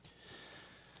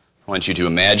I want you to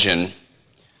imagine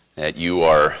that you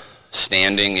are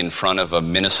standing in front of a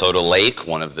Minnesota lake,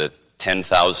 one of the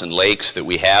 10,000 lakes that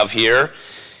we have here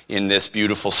in this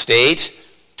beautiful state.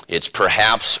 It's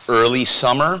perhaps early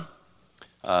summer.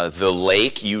 The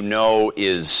lake, you know,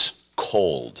 is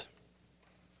cold.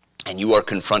 And you are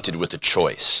confronted with a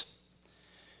choice.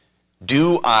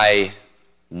 Do I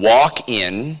walk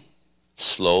in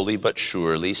slowly but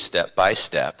surely, step by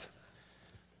step,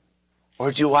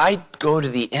 or do I go to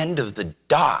the end of the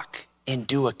dock and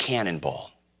do a cannonball?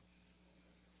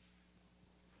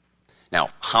 Now,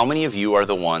 how many of you are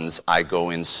the ones I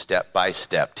go in step by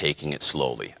step, taking it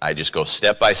slowly? I just go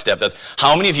step by step.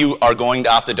 How many of you are going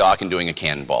off the dock and doing a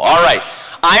cannonball? All right,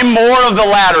 I'm more of the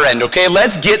latter end, okay?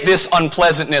 Let's get this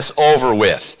unpleasantness over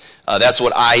with. That's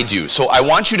what I do. So I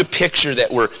want you to picture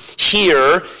that we're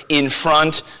here in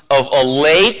front of a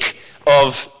lake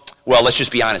of, well, let's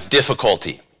just be honest,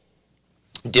 difficulty.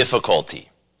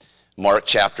 Mark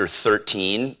chapter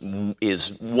 13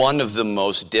 is one of the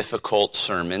most difficult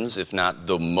sermons, if not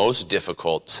the most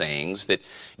difficult sayings that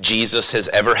Jesus has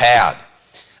ever had.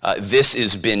 This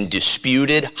has been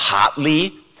disputed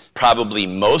hotly, probably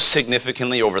most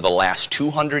significantly over the last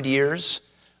 200 years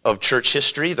of church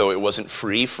history, though it wasn't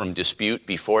free from dispute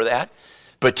before that.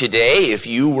 But today, if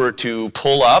you were to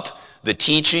pull up the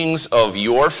teachings of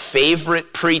your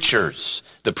favorite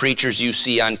preachers, the preachers you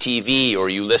see on TV or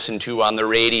you listen to on the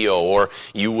radio, or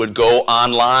you would go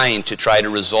online to try to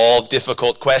resolve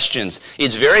difficult questions,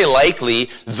 it's very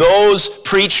likely those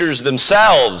preachers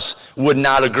themselves would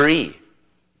not agree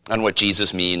on what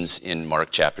Jesus means in Mark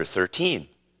chapter 13.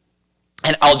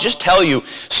 And I'll just tell you,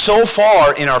 so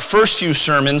far in our first few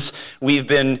sermons, we've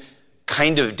been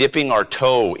kind of dipping our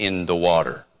toe in the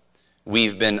water.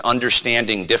 We've been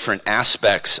understanding different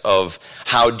aspects of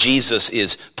how Jesus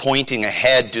is pointing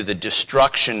ahead to the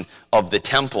destruction of the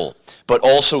temple. But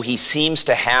also he seems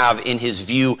to have in his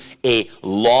view a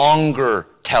longer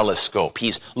telescope.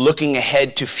 He's looking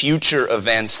ahead to future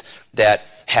events that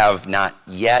have not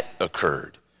yet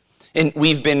occurred. And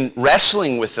we've been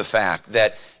wrestling with the fact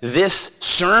that this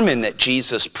sermon that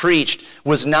Jesus preached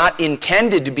was not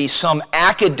intended to be some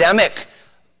academic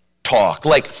talk,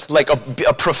 like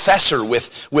a professor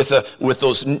with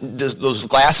those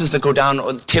glasses that go down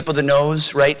on the tip of the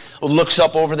nose, right? Looks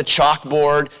up over the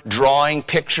chalkboard, drawing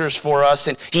pictures for us,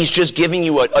 and he's just giving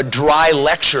you a dry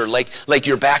lecture like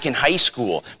you're back in high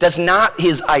school. That's not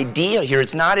his idea here.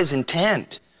 It's not his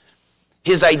intent.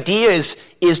 His idea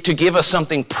is to give us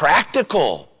something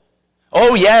practical.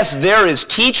 Oh yes, there is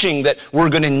teaching that we're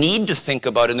going to need to think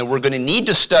about and that we're going to need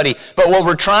to study. But what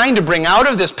we're trying to bring out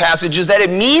of this passage is that it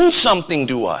means something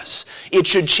to us. It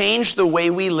should change the way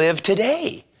we live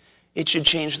today. It should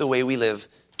change the way we live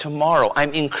tomorrow.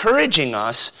 I'm encouraging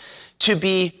us to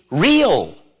be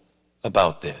real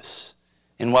about this.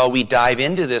 And while we dive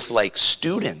into this like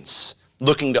students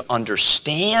looking to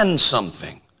understand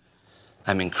something,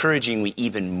 I'm encouraging we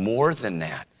even more than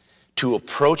that to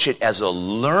approach it as a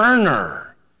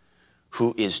learner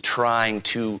who is trying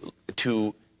to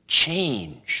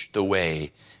change the way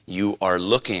you are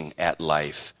looking at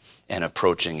life and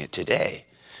approaching it today.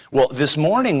 Well, this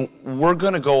morning, we're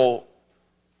going to go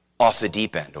off the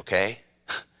deep end, okay?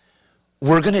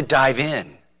 We're going to dive in.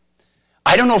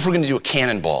 I don't know if we're going to do a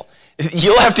cannonball.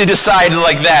 You'll have to decide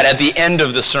like that at the end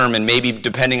of the sermon, maybe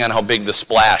depending on how big the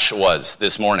splash was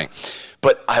this morning.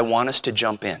 But I want us to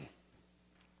jump in.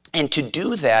 And to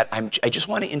do that, I just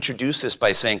want to introduce this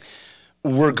by saying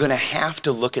we're going to have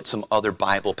to look at some other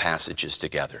Bible passages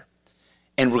together.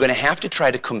 And we're going to have to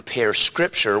try to compare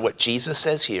Scripture, what Jesus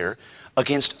says here,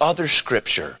 against other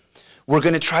Scripture. We're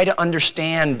going to try to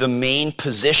understand the main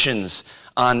positions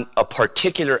on a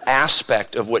particular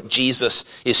aspect of what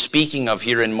Jesus is speaking of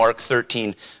here in Mark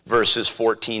 13, verses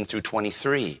 14 through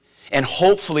 23. And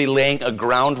hopefully laying a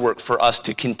groundwork for us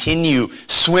to continue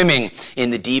swimming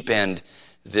in the deep end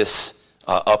this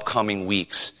upcoming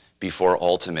weeks before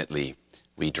ultimately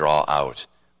we draw out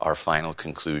our final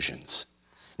conclusions.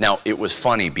 Now, it was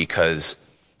funny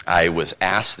because I was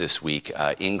asked this week,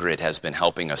 Ingrid has been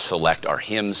helping us select our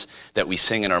hymns that we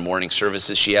sing in our morning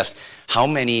services. She asked, how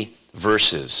many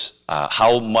verses,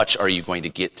 how much are you going to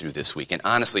get through this week? And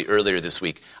honestly, earlier this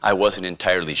week, I wasn't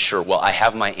entirely sure. Well, I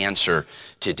have my answer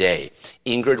today.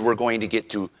 Ingrid, we're going to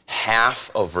get through half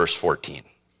of verse 14.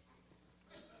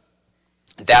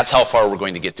 That's how far we're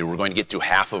going to get through. We're going to get through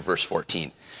half of verse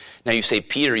 14. Now you say,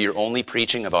 Peter, you're only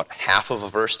preaching about half of a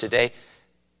verse today?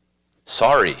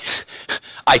 Sorry.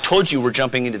 I told you we're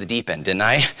jumping into the deep end, didn't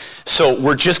I? So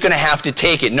we're just going to have to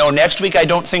take it. No, next week I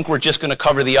don't think we're just going to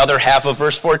cover the other half of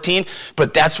verse 14,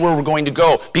 but that's where we're going to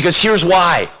go. Because here's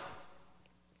why.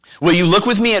 Will you look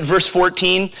with me at verse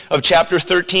 14 of chapter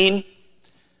 13?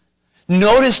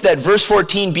 Notice that verse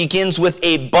 14 begins with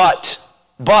a but.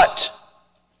 But.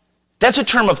 That's a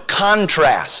term of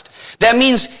contrast. That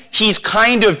means he's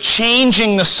kind of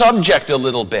changing the subject a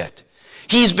little bit.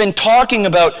 He's been talking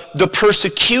about the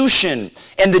persecution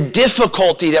and the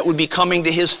difficulty that would be coming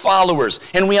to his followers.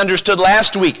 And we understood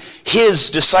last week,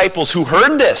 his disciples who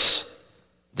heard this,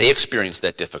 they experienced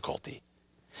that difficulty.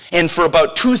 And for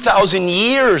about 2,000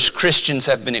 years, Christians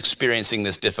have been experiencing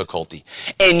this difficulty.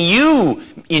 And you,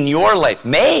 in your life,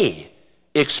 may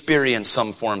experience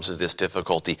some forms of this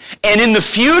difficulty. And in the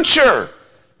future,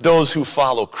 those who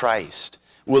follow Christ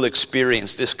will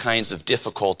experience this kinds of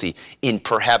difficulty in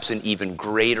perhaps an even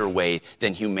greater way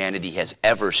than humanity has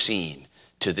ever seen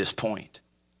to this point.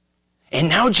 And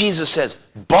now Jesus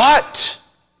says, but,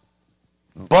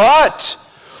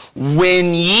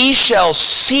 when ye shall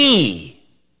see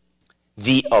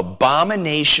the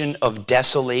abomination of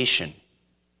desolation. You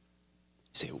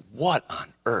say, what on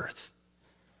earth?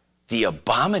 The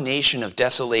abomination of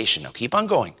desolation. Now keep on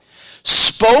going.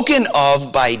 Spoken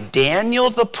of by Daniel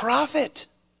the prophet,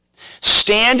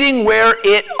 standing where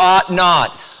it ought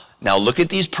not. Now look at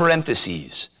these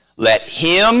parentheses. Let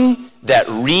him that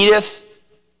readeth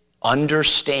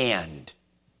understand.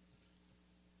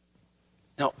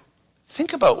 Now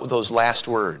think about those last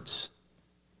words.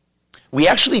 We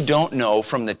actually don't know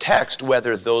from the text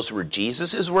whether those were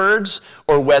Jesus' words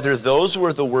or whether those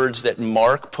were the words that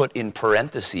Mark put in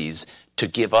parentheses to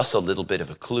give us a little bit of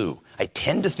a clue. I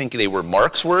tend to think they were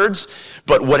Mark's words,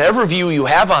 but whatever view you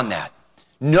have on that,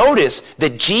 notice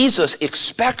that Jesus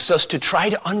expects us to try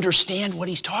to understand what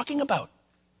he's talking about.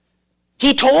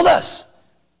 He told us.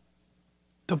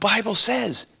 The Bible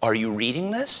says, are you reading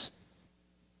this?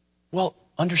 Well,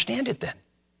 understand it then.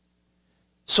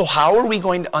 So how are we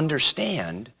going to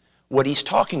understand what he's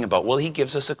talking about? Well, he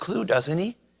gives us a clue, doesn't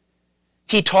he?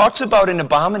 He talks about an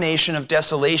abomination of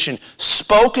desolation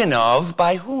spoken of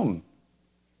by whom?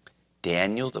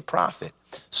 Daniel the prophet.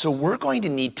 So we're going to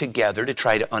need together to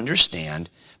try to understand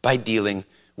by dealing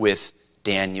with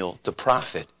Daniel the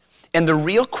prophet. And the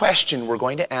real question we're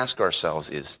going to ask ourselves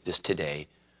is this today.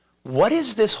 What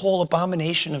is this whole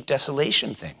abomination of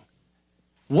desolation thing?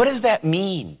 What does that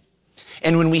mean?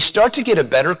 And when we start to get a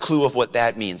better clue of what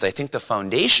that means, I think the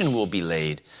foundation will be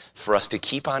laid for us to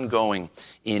keep on going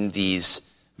in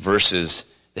these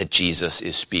verses that Jesus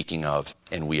is speaking of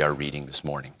and we are reading this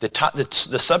morning. The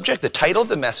subject, the title of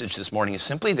the message this morning is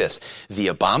simply this: the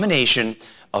abomination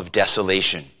of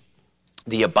desolation.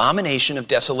 The abomination of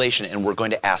desolation. And we're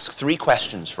going to ask 3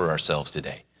 questions for ourselves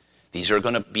today. These are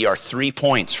going to be our 3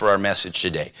 points for our message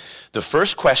today. The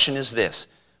first question is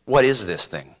this: what is this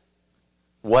thing?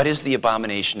 What is the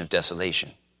abomination of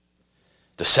desolation?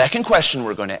 The second question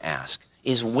we're going to ask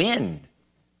is, when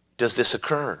does this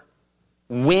occur?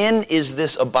 When is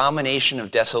this abomination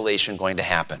of desolation going to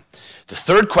happen? The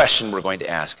third question we're going to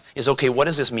ask is, okay, what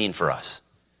does this mean for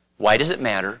us? Why does it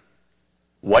matter?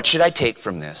 What should I take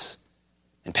from this?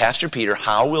 And Pastor Peter,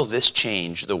 how will this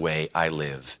change the way I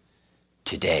live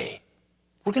today?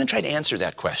 We're going to try to answer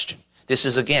that question. This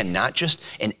is, again, not just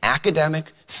an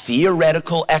academic,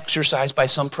 theoretical exercise by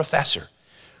some professor.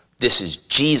 This is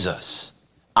Jesus,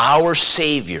 our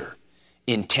Savior,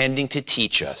 intending to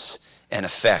teach us and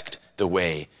affect the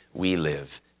way we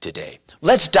live today.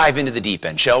 Let's dive into the deep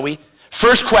end, shall we?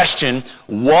 First question,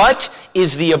 what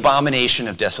is the abomination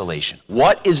of desolation?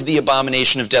 What is the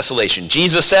abomination of desolation?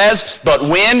 Jesus says, but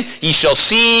when ye shall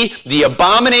see the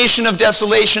abomination of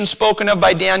desolation spoken of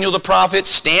by Daniel the prophet,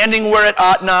 standing where it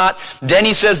ought not, then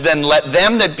he says, then let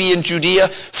them that be in Judea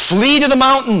flee to the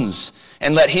mountains,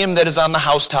 and let him that is on the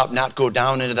housetop not go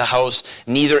down into the house,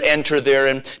 neither enter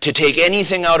therein to take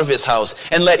anything out of his house.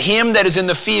 And let him that is in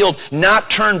the field not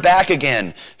turn back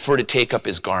again for to take up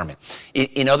his garment.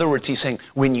 In other words, he's saying,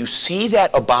 when you see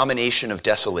that abomination of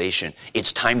desolation,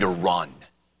 it's time to run.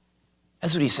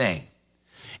 That's what he's saying.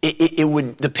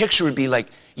 The picture would be like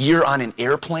you're on an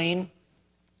airplane,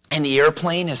 and the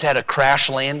airplane has had a crash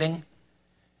landing,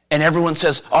 and everyone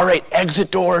says, all right,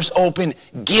 exit doors open,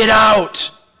 get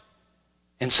out.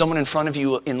 And someone in front of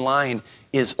you in line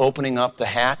is opening up the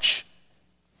hatch,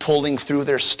 pulling through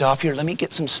their stuff. Here, let me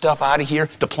get some stuff out of here.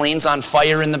 The plane's on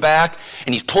fire in the back,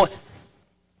 and he's pulling.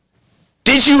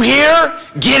 Did you hear?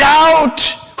 Get out!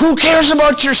 Who cares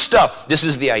about your stuff? This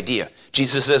is the idea.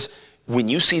 Jesus says, when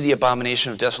you see the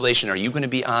abomination of desolation, are you going to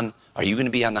be on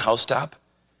the housetop?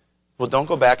 Well, don't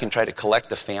go back and try to collect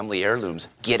the family heirlooms.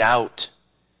 Get out.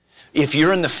 If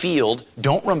you're in the field,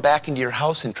 don't run back into your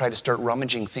house and try to start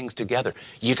rummaging things together.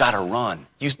 You got to run.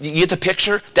 You get the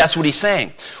picture? That's what he's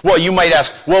saying. Well, you might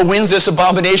ask, well, when's this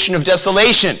abomination of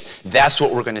desolation? That's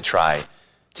what we're going to try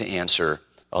to answer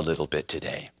a little bit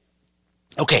today.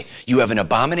 Okay, you have an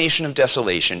abomination of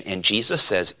desolation, and Jesus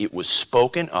says it was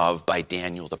spoken of by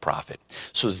Daniel the prophet.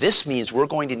 So this means we're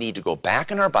going to need to go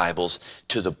back in our Bibles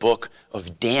to the book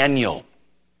of Daniel.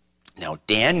 Now,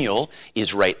 Daniel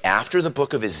is right after the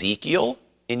book of Ezekiel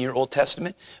in your Old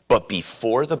Testament, but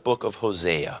before the book of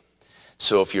Hosea.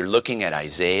 So if you're looking at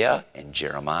Isaiah and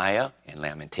Jeremiah and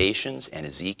Lamentations and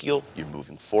Ezekiel, you're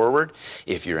moving forward.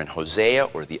 If you're in Hosea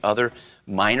or the other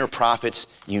minor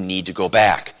prophets, you need to go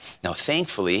back. Now,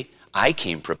 thankfully, I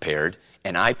came prepared,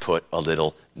 and I put a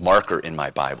little marker in my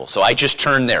Bible. So I just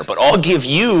turned there. But I'll give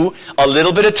you a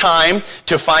little bit of time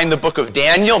to find the book of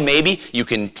Daniel. Maybe you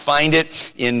can find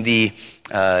it in the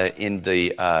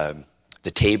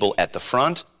table at the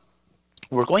front.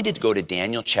 We're going to go to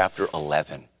Daniel chapter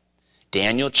 11.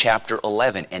 Daniel chapter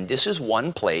 11. And this is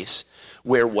one place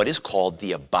where what is called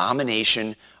the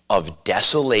abomination of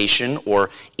desolation, or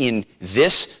in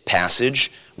this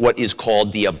passage, what is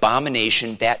called the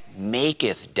abomination that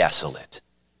maketh desolate.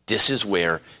 This is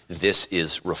where this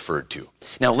is referred to.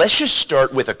 Now, let's just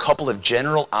start with a couple of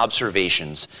general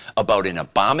observations about an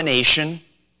abomination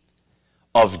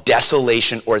of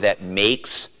desolation, or that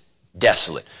makes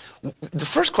desolate. The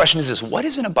first question is this: what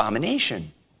is an abomination?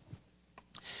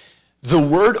 The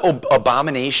word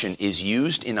abomination is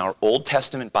used in our Old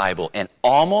Testament Bible, and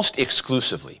almost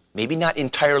exclusively, maybe not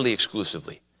entirely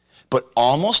exclusively, but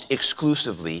almost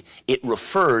exclusively, it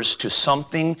refers to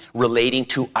something relating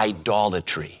to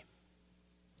idolatry,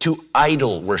 to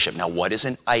idol worship. Now, what is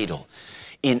an idol?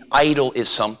 An idol is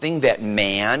something that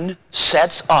man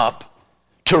sets up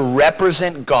to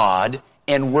represent God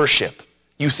and worship.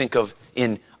 You think of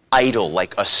an idol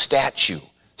like a statue,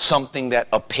 something that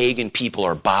a pagan people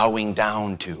are bowing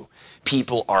down to.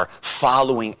 People are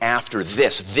following after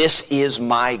this. This is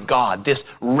my God.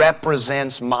 This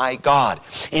represents my God.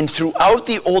 And throughout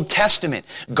the Old Testament,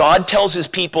 God tells his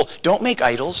people, don't make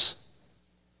idols.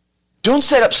 Don't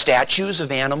set up statues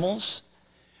of animals,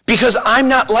 because I'm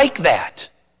not like that.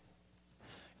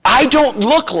 I don't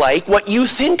look like what you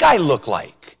think I look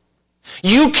like.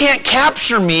 You can't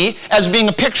capture me as being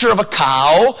a picture of a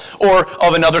cow or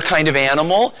of another kind of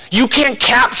animal. You can't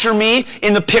capture me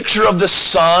in the picture of the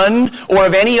sun or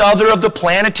of any other of the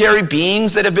planetary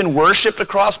beings that have been worshipped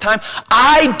across time.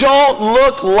 I don't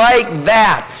look like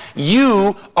that.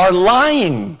 You are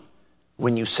lying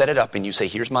when you set it up and you say,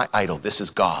 here's my idol. This is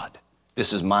God.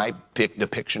 This is my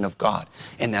depiction of God.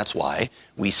 And that's why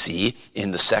we see in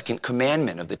the second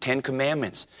commandment of the 10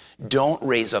 Commandments, don't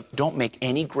make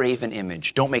any graven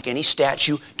image. Don't make any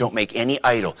statue. Don't make any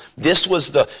idol. This was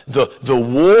the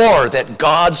war that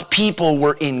God's people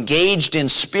were engaged in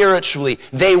spiritually.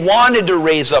 They wanted to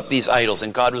raise up these idols,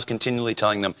 and God was continually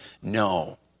telling them,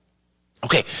 no.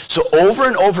 Okay, so over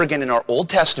and over again in our Old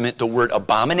Testament, the word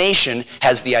abomination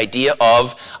has the idea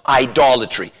of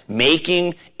idolatry,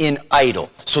 making an idol.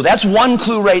 So that's one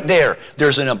clue right there.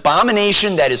 There's an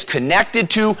abomination that is connected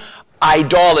to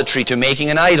idolatry, to making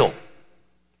an idol.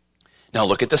 Now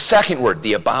look at the second word,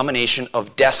 the abomination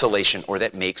of desolation, or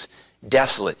that makes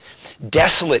desolate.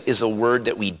 Desolate is a word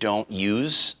that we don't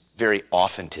use very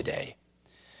often today.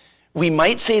 We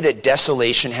might say that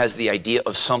desolation has the idea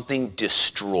of something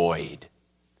destroyed.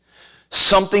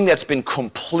 Something that's been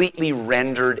completely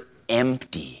rendered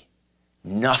empty.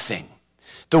 Nothing.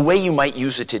 The way you might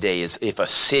use it today is if a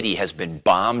city has been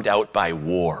bombed out by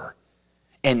war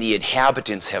and the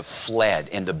inhabitants have fled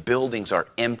and the buildings are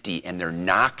empty and they're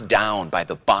knocked down by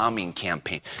the bombing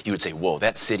campaign. You would say, whoa,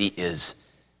 that city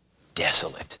is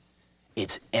desolate.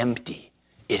 It's empty.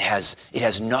 It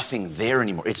has nothing there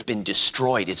anymore. It's been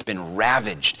destroyed. It's been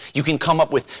ravaged. You can come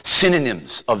up with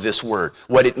synonyms of this word,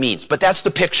 what it means. But that's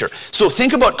the picture. So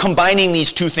think about combining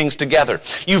these two things together.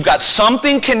 You've got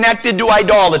something connected to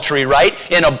idolatry, right?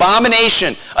 An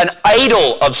abomination, an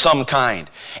idol of some kind.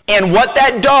 And what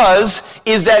that does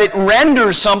is that it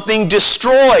renders something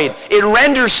destroyed. It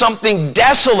renders something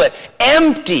desolate,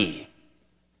 empty.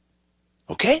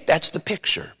 Okay? That's the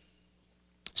picture.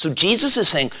 So Jesus is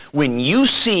saying, when you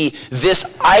see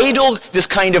this idol, this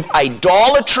kind of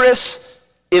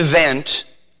idolatrous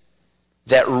event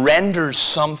that renders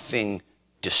something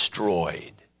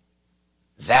destroyed,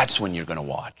 that's when you're going to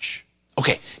watch.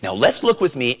 Okay, now let's look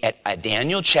with me at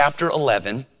Daniel chapter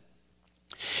 11,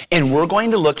 and we're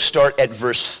going to start at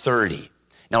verse 30.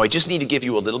 Now, I just need to give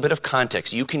you a little bit of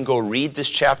context. You can go read this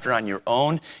chapter on your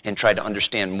own and try to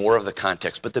understand more of the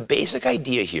context. But the basic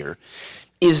idea here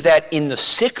is that in the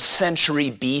 6th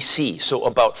century BC, so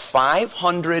about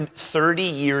 530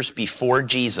 years before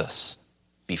Jesus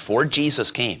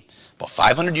came, about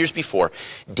 500 years before,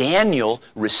 Daniel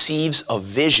receives a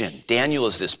vision. Daniel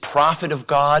is this prophet of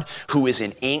God who is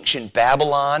in ancient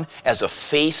Babylon as a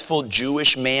faithful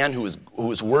Jewish man who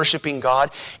is worshiping God.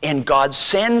 And God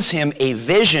sends him a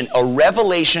vision, a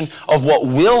revelation of what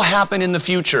will happen in the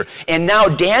future. And now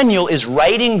Daniel is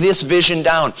writing this vision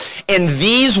down. And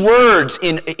these words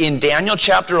in Daniel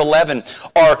chapter 11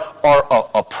 are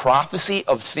a prophecy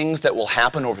of things that will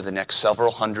happen over the next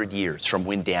several hundred years from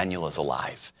when Daniel is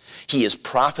alive. He is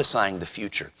prophesying the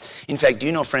future. In fact, do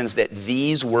you know, friends, that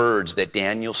these words that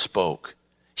Daniel spoke,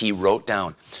 he wrote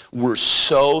down, were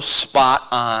so spot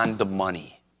on the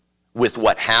money with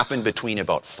what happened between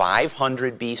about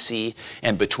 500 BC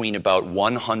and between about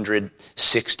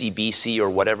 160 BC or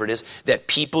whatever it is, that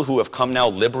people who have come now,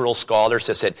 liberal scholars,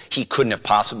 have said he couldn't have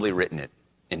possibly written it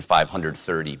in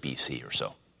 530 BC or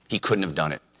so. He couldn't have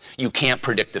done it. You can't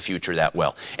predict the future that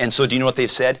well. And so do you know what they've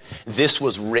said? This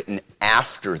was written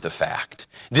after the fact.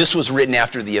 This was written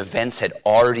after the events had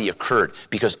already occurred,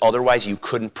 because otherwise you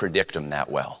couldn't predict them that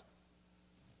well.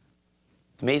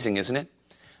 It's amazing, isn't it?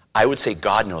 I would say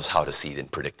God knows how to see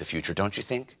and predict the future, don't you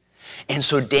think? And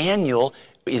so Daniel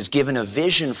is given a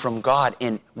vision from God,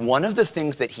 and one of the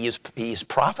things that he is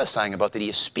prophesying about, that he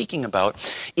is speaking about,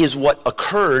 is what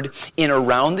occurred in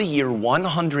around the year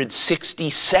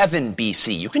 167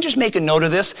 BC. You can just make a note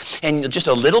of this, and just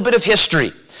a little bit of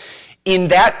history. In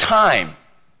that time,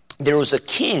 there was a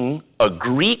king, a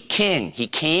Greek king. He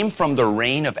came from the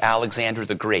reign of Alexander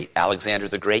the Great. Alexander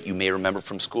the Great, you may remember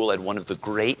from school, had one of the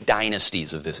great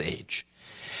dynasties of this age.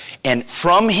 And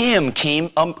from him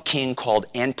came a king called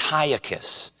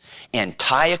Antiochus.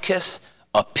 Antiochus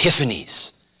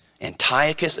Epiphanes.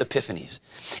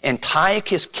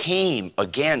 Antiochus came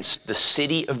against the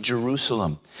city of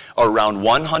Jerusalem around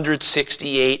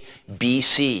 168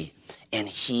 BC, and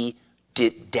he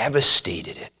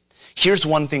devastated it. Here's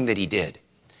one thing that he did.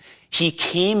 He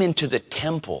came into the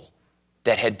temple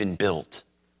that had been built,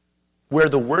 where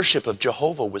the worship of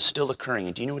Jehovah was still occurring.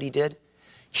 And do you know what he did?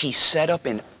 He set up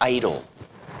an idol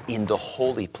in the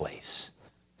holy place.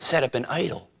 Set up an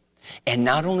idol. And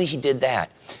not only he did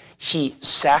that, he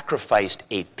sacrificed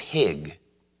a pig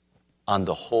on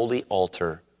the holy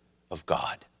altar of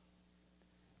God.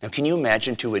 Now, can you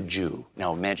imagine to a Jew?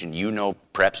 Now, imagine,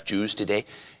 perhaps Jews today,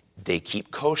 they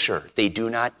keep kosher. They do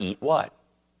not eat what?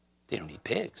 They don't eat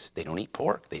pigs. They don't eat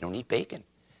pork. They don't eat bacon.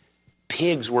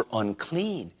 Pigs were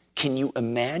unclean. Can you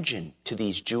imagine to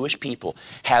these Jewish people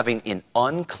having an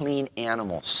unclean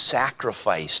animal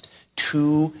sacrificed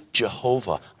to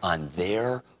Jehovah on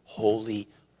their holy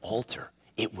altar?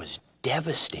 It was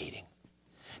devastating.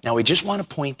 Now, we just want to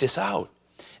point this out.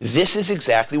 This is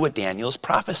exactly what Daniel is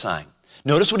prophesying.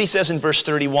 Notice what he says in verse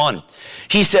 31.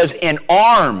 He says, "And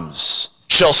arms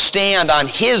shall stand on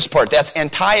his part," that's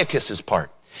Antiochus's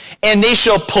part, "and they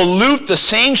shall pollute the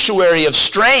sanctuary of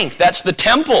strength," that's the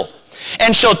temple,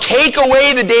 "and shall take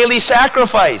away the daily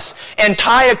sacrifice."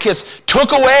 Antiochus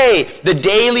took away the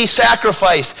daily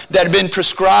sacrifice that had been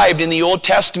prescribed in the Old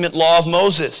Testament law of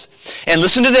Moses. And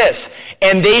listen to this,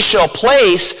 "and they shall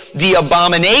place the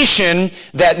abomination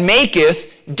that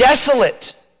maketh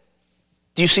desolate."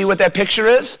 Do you see what that picture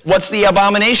is? What's the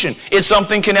abomination? It's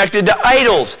something connected to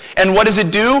idols. And what does it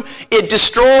do? It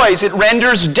destroys, it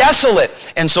renders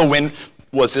desolate. And so when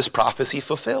was this prophecy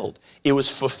fulfilled? It was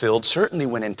fulfilled certainly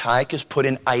when Antiochus put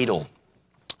an idol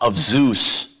of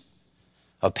Zeus,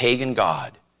 a pagan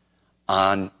god,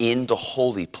 in the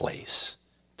holy place,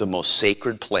 the most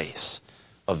sacred place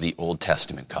of the Old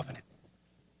Testament covenant.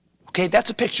 Okay, that's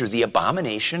a picture, the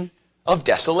abomination of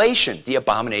desolation, the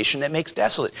abomination that makes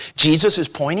desolate. Jesus is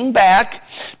pointing back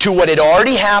to what had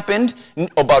already happened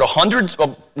about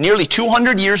nearly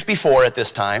 200 years before at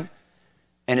this time,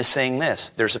 and is saying this,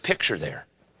 there's a picture there.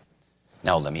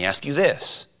 Now, let me ask you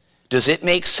this. Does it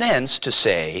make sense to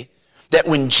say that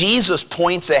when Jesus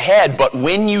points ahead, but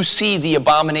when you see the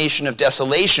abomination of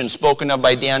desolation spoken of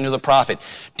by Daniel the prophet,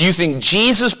 do you think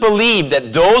Jesus believed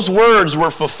that those words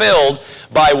were fulfilled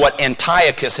by what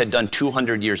Antiochus had done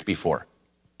 200 years before?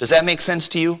 Does that make sense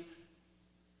to you?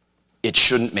 It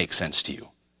shouldn't make sense to you.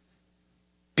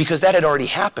 Because that had already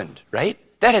happened, right?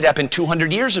 That had happened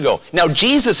 200 years ago. Now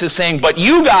Jesus is saying, but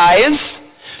you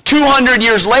guys, 200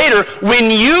 years later, when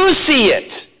you see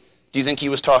it, do you think he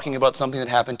was talking about something that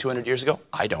happened 200 years ago?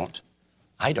 I don't.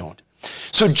 I don't.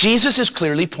 So Jesus is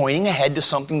clearly pointing ahead to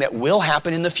something that will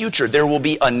happen in the future. There will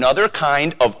be another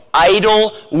kind of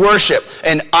idol worship.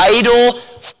 An idol,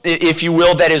 if you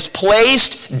will, that is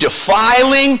placed,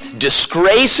 defiling,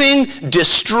 disgracing,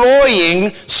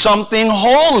 destroying something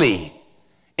holy.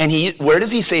 And where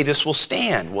does he say this will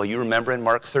stand? Well, you remember in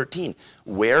Mark 13,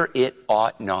 where it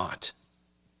ought not.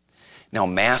 Now,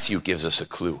 Matthew gives us a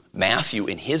clue. Matthew,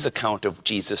 in his account of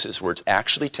Jesus' words,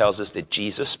 actually tells us that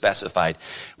Jesus specified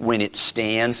when it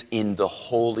stands in the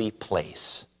holy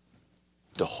place,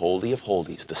 the Holy of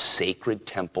Holies, the sacred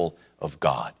temple of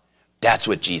God. That's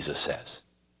what Jesus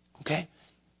says. Okay?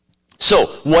 So,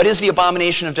 what is the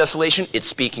abomination of desolation? It's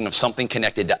speaking of something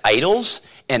connected to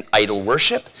idols and idol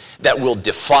worship that will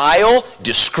defile,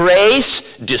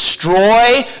 disgrace,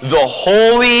 destroy the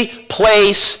holy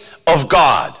place of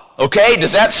God. Okay,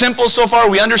 does that simple so far?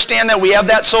 We understand that we have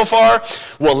that so far?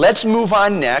 Well, let's move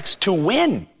on next to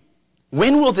when.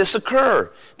 When will this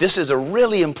occur? This is a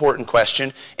really important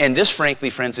question, and this, frankly,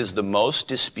 friends, is the most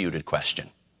disputed question.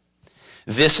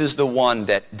 This is the one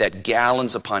that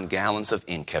gallons upon gallons of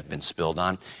ink have been spilled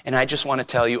on, and I just want to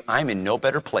tell you, I'm in no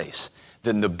better place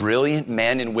than the brilliant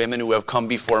men and women who have come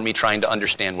before me trying to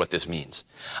understand what this means.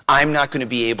 I'm not going to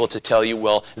be able to tell you,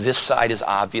 well, this side is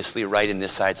obviously right and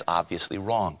this side's obviously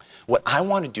wrong. What I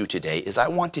want to do today is I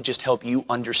want to just help you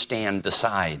understand the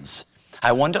sides.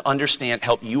 I want to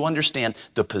help you understand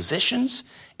the positions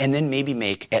and then maybe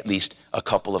make at least a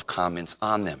couple of comments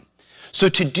on them. So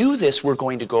to do this, we're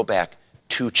going to go back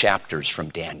 2 chapters from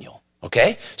Daniel.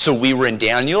 Okay? So we were in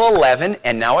Daniel 11,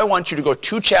 and now I want you to go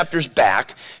 2 chapters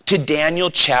back to Daniel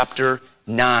chapter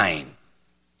 9.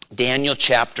 Daniel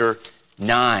chapter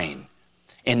 9.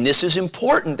 And this is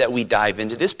important that we dive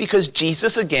into this because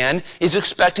Jesus, again, is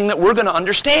expecting that we're going to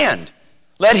understand.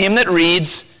 Let him that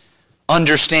reads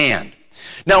understand.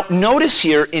 Now, notice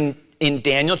here in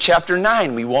Daniel chapter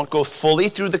 9, we won't go fully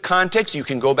through the context. You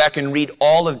can go back and read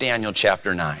all of Daniel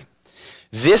chapter 9.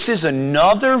 This is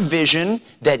another vision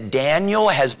that Daniel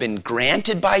has been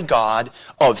granted by God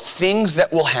of things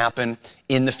that will happen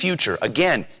in the future.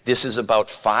 Again, this is about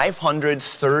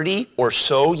 530 or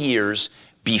so years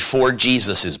before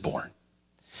Jesus is born.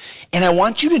 And I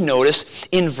want you to notice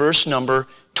in verse number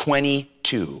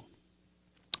 22,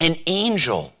 an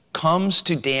angel comes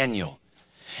to Daniel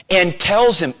and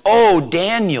tells him, "Oh,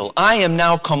 Daniel, I am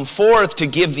now come forth to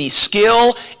give thee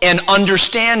skill and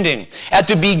understanding. At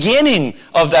the beginning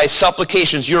of thy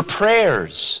supplications, your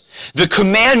prayers, the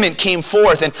commandment came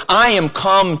forth, and I am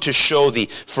come to show thee,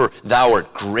 for thou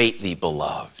art greatly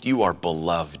beloved." You are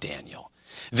beloved, Daniel.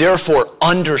 "Therefore,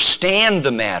 understand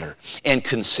the matter and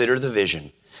consider the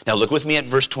vision." Now look with me at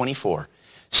verse 24.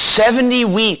 70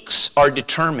 weeks are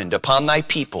determined upon thy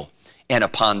people and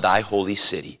upon thy holy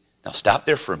city. Now stop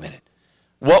there for a minute.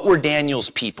 What were Daniel's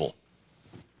people?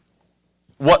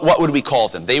 What would we call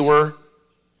them? They were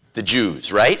the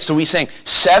Jews, right? So he's saying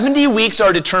 70 weeks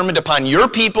are determined upon your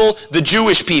people, the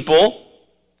Jewish people,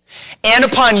 and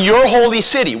upon your holy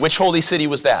city. Which holy city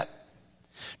was that?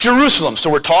 Jerusalem.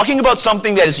 So we're talking about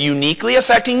something that is uniquely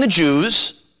affecting the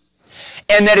Jews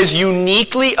and that is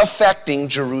uniquely affecting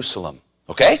Jerusalem.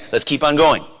 Okay? Let's keep on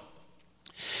going.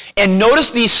 And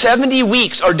notice these 70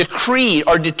 weeks are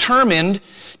determined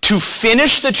to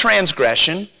finish the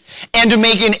transgression and to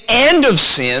make an end of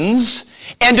sins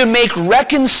and to make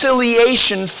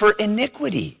reconciliation for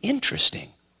iniquity. Interesting.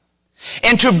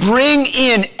 And to bring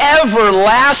in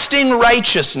everlasting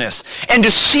righteousness and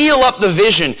to seal up the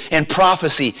vision and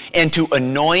prophecy and to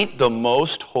anoint the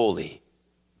most holy.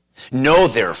 Know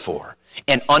therefore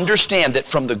and understand that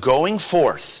from the going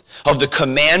forth of the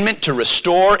commandment to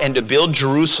restore and to build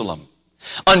Jerusalem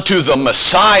unto the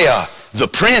Messiah, the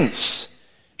Prince,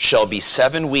 shall be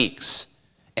 7 weeks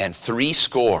and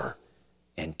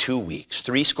 62 weeks.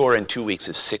 62 weeks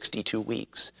is 62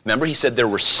 weeks. Remember, he said there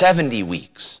were 70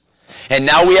 weeks. And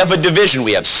now we have a division.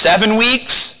 We have 7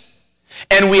 weeks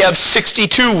and we have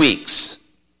 62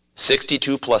 weeks.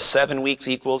 62 plus 7 weeks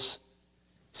equals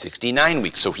 69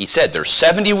 weeks. So he said there's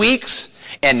 70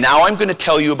 weeks, and now I'm going to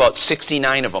tell you about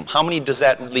 69 of them. How many does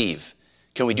that leave?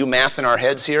 Can we do math in our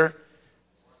heads here?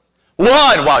 1.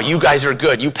 Wow, you guys are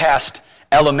good. You passed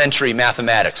elementary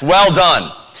mathematics. Well done.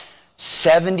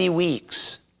 70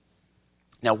 weeks.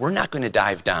 Now, we're not going to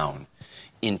dive down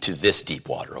into this deep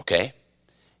water, okay?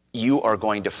 You are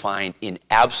going to find an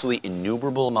absolutely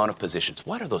innumerable amount of positions.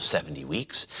 What are those 70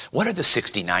 weeks? What are the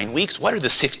 69 weeks? What are the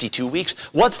 62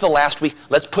 weeks? What's the last week?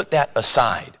 Let's put that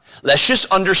aside. Let's just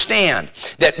understand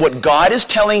that what God is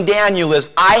telling Daniel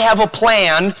is, I have a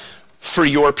plan for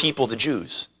your people, the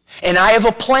Jews. And I have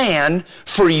a plan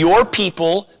for your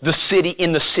people,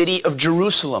 in the city of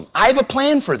Jerusalem. I have a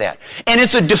plan for that. And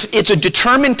it's a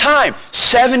determined time,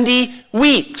 70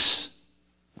 weeks.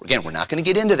 Again, we're not going to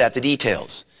get into the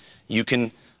details. You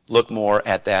can look more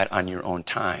at that on your own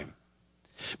time.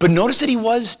 But notice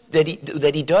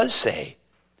that he does say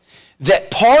that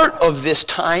part of this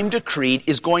time decreed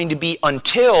is going to be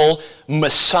until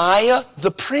Messiah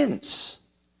the Prince.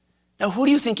 Now, who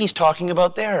do you think he's talking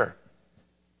about there?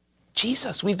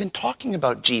 Jesus. We've been talking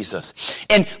about Jesus.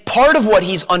 And part of what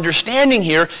he's understanding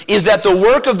here is that the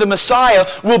work of the Messiah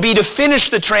will be to finish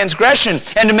the transgression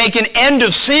and to make an end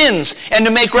of sins and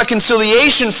to make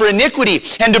reconciliation for iniquity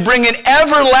and to bring an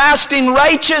everlasting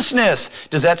righteousness.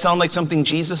 Does that sound like something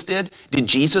Jesus did? Did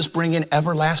Jesus bring in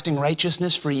everlasting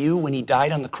righteousness for you when he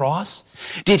died on the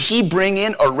cross? Did he bring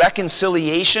in a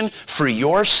reconciliation for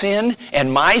your sin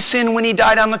and my sin when he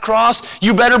died on the cross?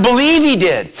 You better believe he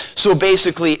did. So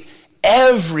basically,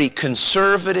 every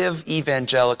conservative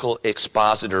evangelical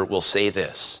expositor will say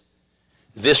this.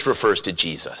 This refers to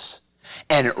Jesus.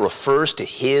 And it refers to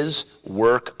his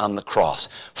work on the cross.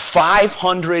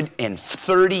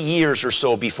 530 years or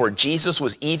so before Jesus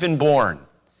was even born,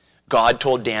 God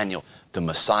told Daniel, the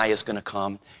Messiah is going to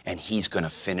come and he's going to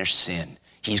finish sin.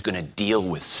 He's going to deal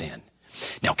with sin.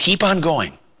 Now keep on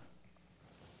going.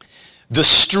 The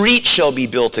street shall be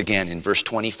built again, in verse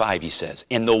 25 he says,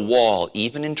 and the wall,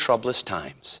 even in troublous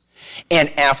times. And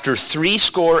after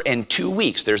 62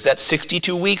 weeks, there's that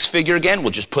 62 weeks figure again,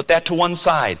 we'll just put that to one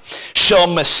side, shall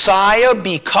Messiah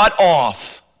be cut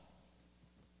off,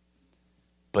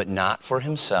 but not for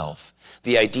himself.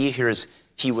 The idea here is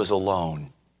he was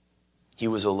alone. He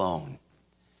was alone.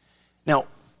 Now,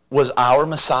 was our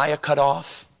Messiah cut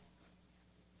off?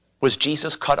 Was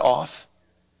Jesus cut off?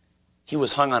 He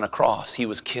was hung on a cross. He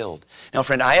was killed. Now,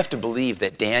 friend, I have to believe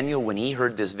that Daniel, when he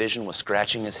heard this vision, was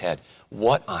scratching his head.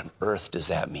 What on earth does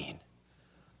that mean?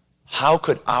 How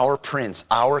could our prince,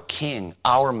 our king,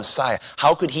 our Messiah,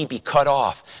 how could he be cut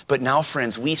off? But now,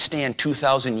 friends, we stand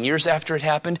 2,000 years after it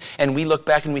happened, and we look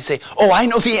back and we say, oh, I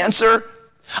know the answer.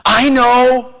 I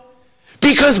know.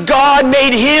 Because God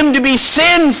made him to be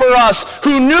sin for us,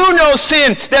 who knew no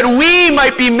sin, that we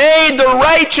might be made the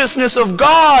righteousness of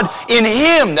God in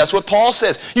him. That's what Paul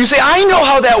says. You say, I know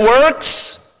how that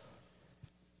works.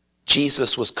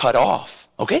 Jesus was cut off.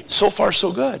 Okay, so far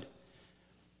so good.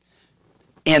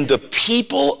 And the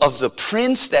people of the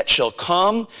prince that shall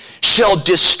come shall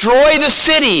destroy the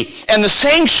city and the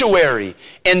sanctuary,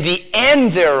 and the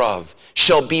end thereof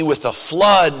shall be with a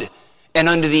flood. And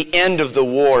unto the end of the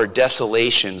war,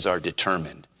 desolations are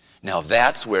determined. Now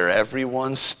that's where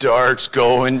everyone starts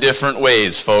going different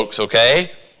ways, folks, okay?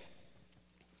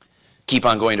 Keep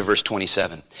on going to verse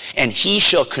 27. And he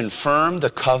shall confirm the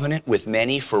covenant with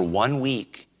many for 1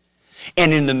 week.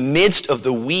 And in the midst of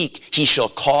the week, he shall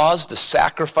cause the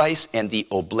sacrifice and the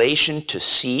oblation to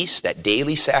cease, that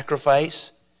daily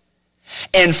sacrifice.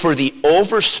 And for the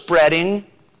overspreading,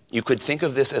 you could think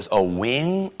of this as a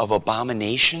wing of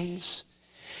abominations.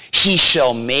 He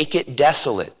shall make it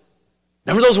desolate.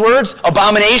 Remember those words?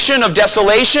 Abomination of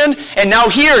desolation. And now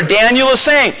here, Daniel is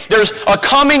saying, there's a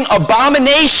coming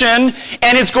abomination,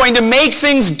 and it's going to make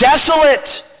things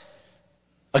desolate.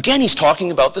 Again, he's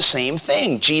talking about the same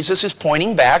thing. Jesus is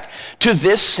pointing back to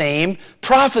this same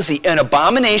prophecy. An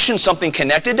abomination, something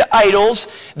connected to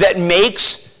idols, that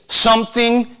makes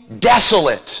something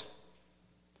desolate.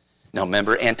 Now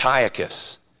remember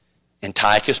Antiochus.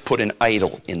 Antiochus put an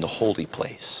idol in the holy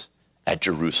place at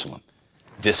Jerusalem.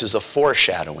 This is a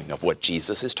foreshadowing of what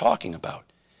Jesus is talking about.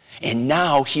 And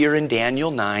now here in Daniel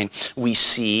 9, we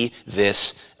see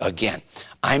this again.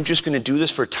 I'm just going to do this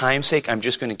for time's sake. I'm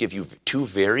just going to give you two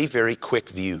very, very quick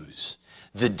views.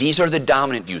 These are the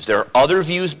dominant views. There are other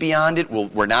views beyond it.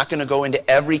 We're not going to go into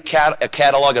every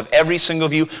catalog of every single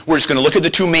view. We're just going to look at the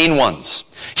two main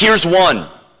ones. Here's one.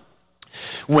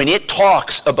 When it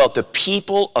talks about the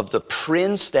people of the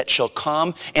prince that shall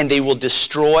come and they will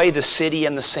destroy the city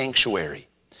and the sanctuary.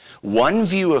 One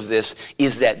view of this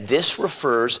is that this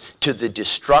refers to the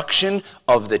destruction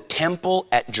of the temple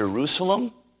at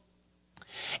Jerusalem.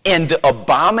 And the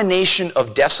abomination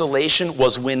of desolation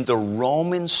was when the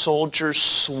Roman soldiers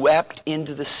swept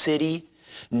into the city,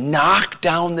 knocked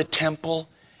down the temple,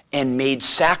 and made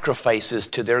sacrifices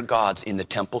to their gods in the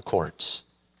temple courts.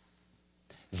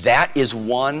 That is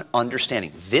one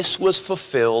understanding. This was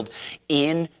fulfilled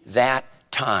in that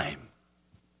time.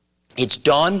 It's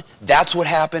done. That's what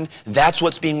happened. That's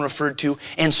what's being referred to.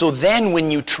 And so then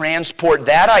when you transport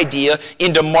that idea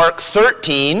into Mark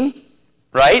 13,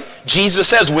 right? Jesus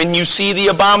says, when you see the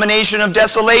abomination of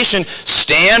desolation,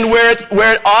 stand where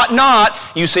it ought not.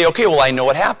 You say, okay, well, I know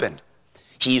what happened.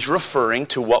 He's referring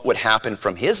to what would happen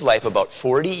from his life about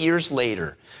 40 years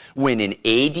later, when in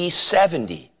AD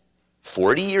 70,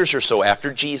 40 years or so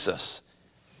after Jesus,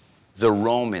 the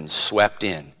Romans swept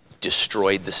in,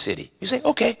 destroyed the city. You say,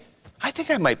 okay, I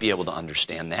think I might be able to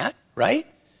understand that, right?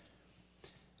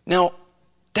 Now,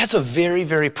 that's a very,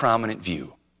 very prominent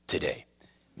view today.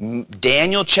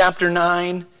 Daniel chapter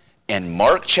 9 and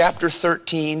Mark chapter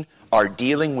 13 are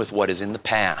dealing with what is in the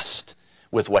past,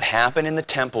 with what happened in the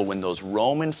temple when those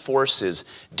Roman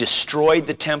forces destroyed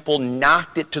the temple,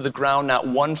 knocked it to the ground, not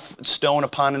one stone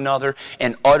upon another,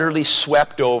 and utterly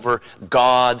swept over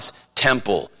God's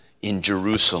temple in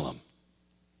Jerusalem.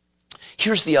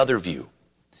 Here's the other view.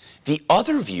 The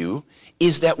other view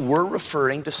is that we're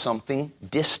referring to something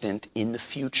distant in the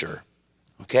future,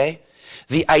 okay?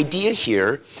 The idea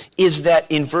here is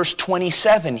that in verse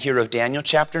 27 here of Daniel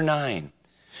chapter 9,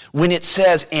 when it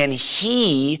says, and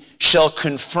he shall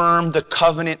confirm the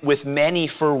covenant with many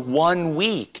for 1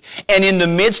 week, and in the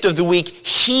midst of the week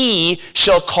he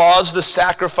shall cause the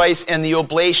sacrifice and the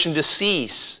oblation to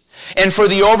cease. And for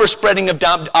the overspreading of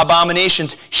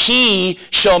abominations, he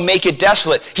shall make it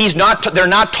desolate. They're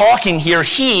not talking here,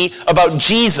 about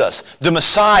Jesus, the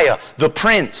Messiah, the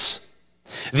Prince.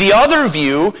 The other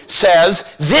view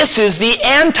says this is the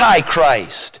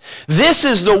Antichrist. This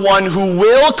is the one who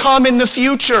will come in the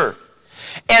future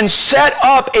and set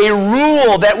up a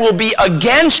rule that will be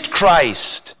against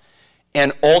Christ.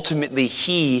 And ultimately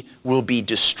he will be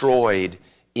destroyed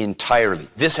entirely.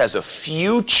 This has a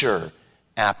future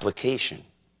application.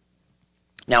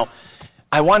 Now,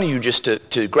 I want you just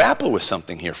to grapple with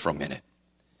something here for a minute.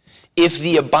 If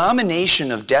the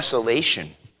abomination of desolation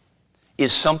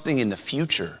is something in the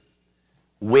future,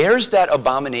 where's that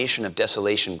abomination of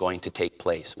desolation going to take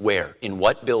place? Where? In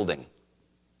what building?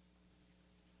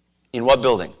 In what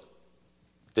building?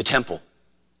 The temple.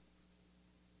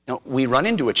 Now, we run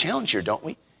into a challenge here, don't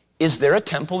we? Is there a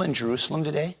temple in Jerusalem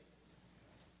today?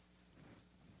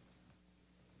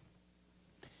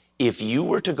 If you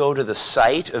were to go to the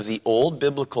site of the old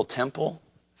biblical temple,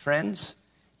 friends,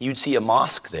 you'd see a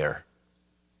mosque there,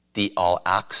 the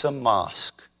Al-Aqsa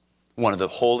Mosque, one of the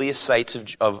holiest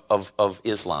sites of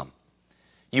Islam.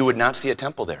 You would not see a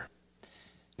temple there.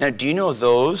 Now, do you know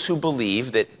those who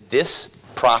believe that this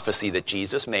prophecy that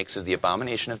Jesus makes of the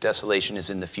abomination of desolation is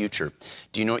in the future?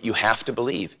 Do you know what you have to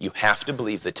believe? You have to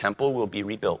believe the temple will be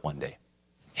rebuilt one day.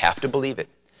 You have to believe it.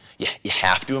 You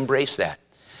have to embrace that.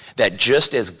 That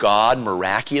just as God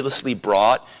miraculously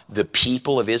brought the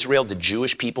people of Israel, the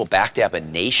Jewish people, back to have a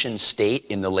nation state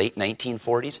in the late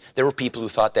 1940s, there were people who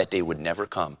thought that day would never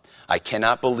come. I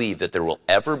cannot believe that there will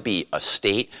ever be a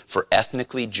state for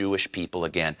ethnically Jewish people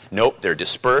again. Nope, they're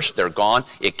dispersed, they're gone,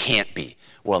 it can't be.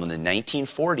 Well, in the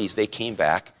 1940s, they came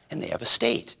back and they have a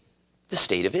state, the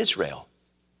state of Israel.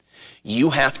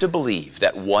 You have to believe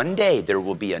that one day there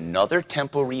will be another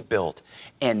temple rebuilt,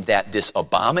 and that this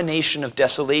abomination of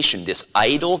desolation, this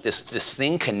idol, this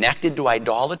thing connected to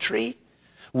idolatry,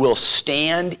 will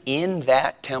stand in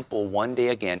that temple one day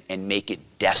again and make it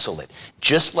desolate.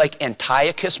 Just like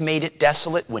Antiochus made it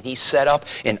desolate when he set up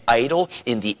an idol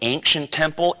in the ancient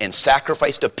temple and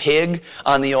sacrificed a pig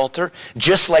on the altar.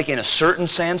 Just like in a certain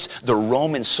sense, the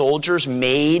Roman soldiers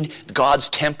made God's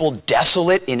temple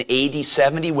desolate in AD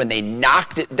 70 when they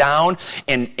knocked it down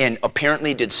and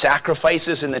apparently did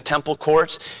sacrifices in the temple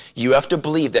courts. You have to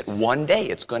believe that one day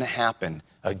it's going to happen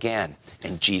again.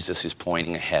 And Jesus is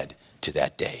pointing ahead to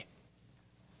that day.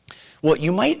 Well,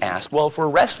 you might ask, well, if we're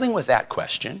wrestling with that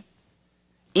question,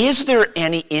 is there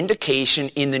any indication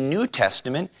in the New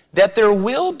Testament that there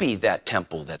will be that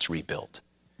temple that's rebuilt?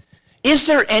 Is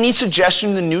there any suggestion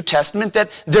in the New Testament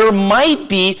that there might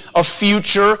be a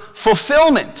future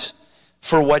fulfillment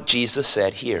for what Jesus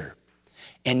said here?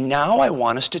 And now I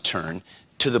want us to turn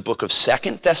to the book of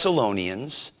 2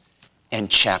 Thessalonians and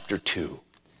chapter 2.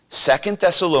 2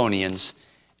 Thessalonians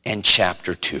and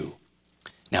chapter 2.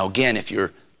 Now again, if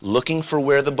you're looking for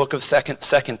where the book of 2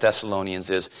 Thessalonians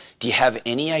is, do you have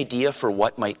any idea for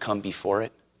what might come before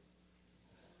it?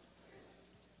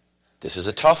 This is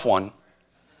a tough one.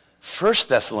 1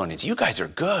 Thessalonians, you guys are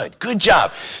good. Good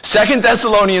job. 2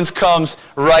 Thessalonians comes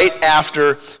right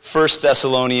after 1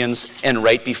 Thessalonians and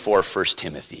right before 1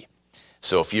 Timothy.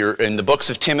 So if you're in the books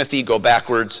of Timothy, go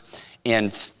backwards,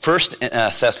 and 1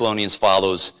 Thessalonians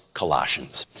follows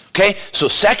Colossians. Okay, so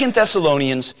 2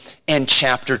 Thessalonians and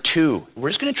chapter 2. We're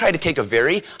just going to try to take a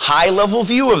very high-level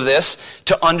view of this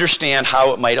to understand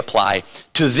how it might apply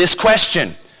to this question.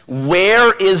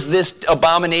 where is this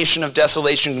abomination of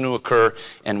desolation going to occur,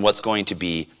 and what's going to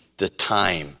be the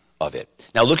time of it.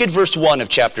 Now look at verse 1 of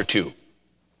chapter 2.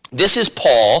 This is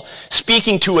Paul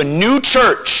speaking to a new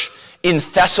church in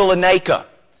Thessalonica,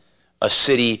 a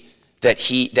city that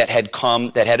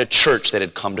had a church that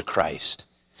had come to Christ.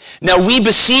 Now we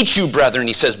beseech you, brethren,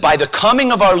 he says, by the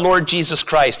coming of our Lord Jesus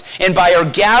Christ, and by our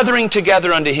gathering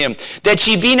together unto him, that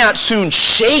ye be not soon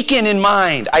shaken in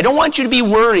mind. I don't want you to be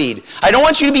worried. I don't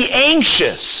want you to be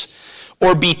anxious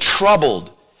or be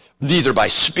troubled, neither by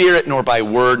spirit, nor by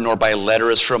word, nor by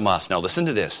letter as from us. Now listen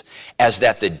to this. As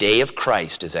that the day of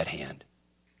Christ is at hand.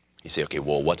 You say, okay,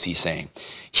 well, what's he saying?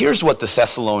 Here's what the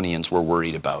Thessalonians were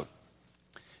worried about.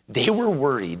 They were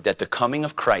worried that the coming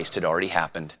of Christ had already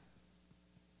happened.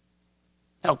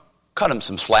 Now, cut them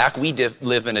some slack. We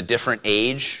live in a different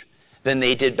age than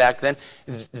they did back then.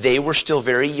 They were still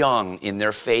very young in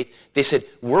their faith. They said,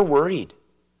 we're worried.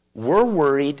 We're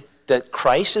worried that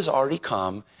Christ has already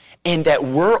come and that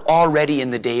we're already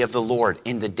in the day of the Lord.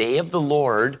 And the day of the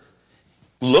Lord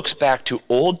looks back to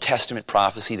Old Testament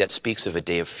prophecy that speaks of a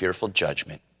day of fearful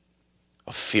judgment,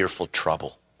 of fearful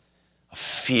trouble, of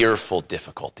fearful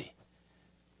difficulty.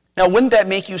 Now, wouldn't that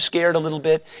make you scared a little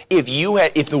bit? If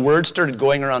the word started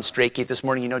going around Straight Gate this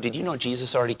morning, did you know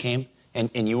Jesus already came and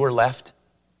you were left?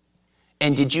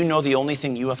 And did you know the only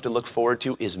thing you have to look forward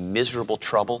to is miserable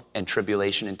trouble and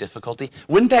tribulation and difficulty?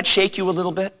 Wouldn't that shake you a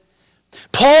little bit?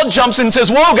 Paul jumps in and says,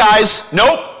 whoa, guys,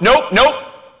 nope.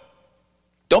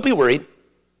 Don't be worried.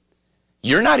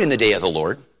 You're not in the day of the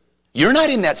Lord. You're not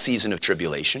in that season of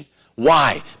tribulation.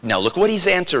 Why? Now look what his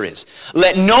answer is.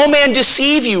 Let no man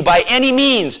deceive you by any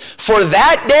means, for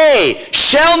that day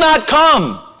shall not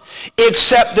come,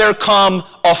 except there come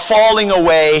a falling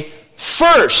away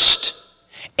first,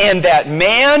 and that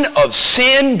man of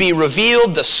sin be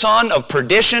revealed, the son of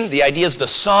perdition. The idea is the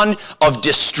son of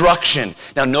destruction.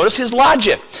 Now notice his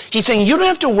logic. He's saying you don't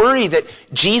have to worry that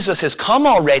Jesus has come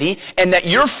already and that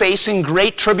you're facing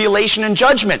great tribulation and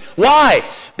judgment. Why?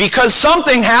 Because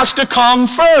something has to come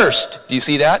first. Do you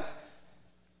see that?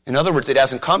 In other words, it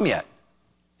hasn't come yet.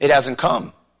 It hasn't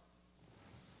come.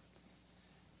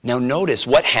 Now notice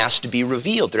what has to be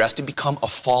revealed. There has to become a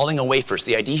falling away first.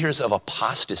 The idea here is of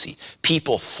apostasy.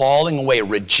 People falling away,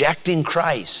 rejecting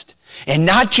Christ. And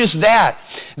not just that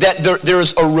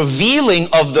there's a revealing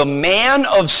of the man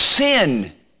of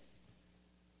sin.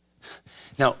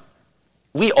 Now,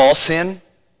 we all sin.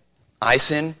 I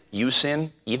sin, you sin.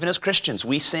 Even as Christians,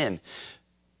 we sin.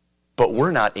 But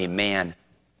we're not a man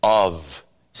of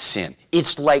sin.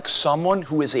 It's like someone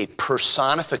who is a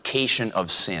personification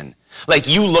of sin. Like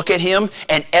you look at him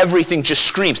and everything just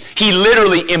screams. He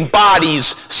literally embodies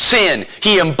sin.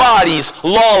 He embodies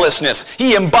lawlessness.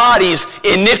 He embodies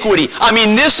iniquity. I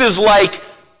mean, this is like,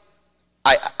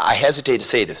 I hesitate to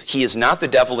say this. He is not the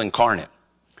devil incarnate,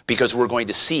 because we're going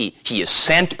to see he is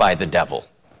sent by the devil,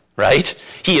 right?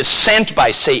 He is sent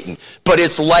by Satan. But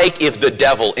it's like if the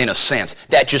devil, in a sense,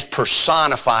 that just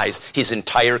personifies his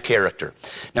entire character.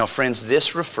 Now, friends,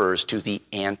 this refers to the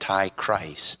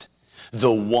Antichrist. The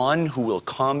one who will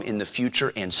come in the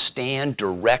future and stand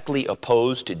directly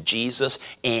opposed to Jesus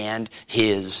and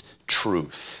his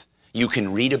truth. You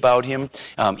can read about him.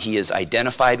 He is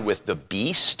identified with the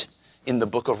beast in the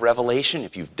book of Revelation.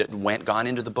 If you've gone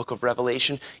into the book of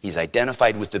Revelation, he's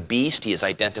identified with the beast. He is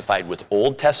identified with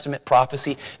Old Testament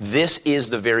prophecy. This is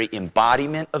the very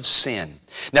embodiment of sin.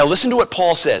 Now listen to what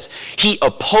Paul says. He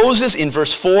opposes in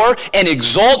verse 4 and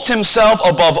exalts himself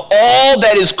above all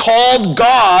that is called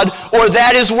God or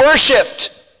that is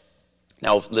worshipped.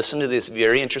 Now listen to these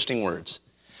very interesting words.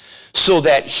 So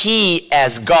that he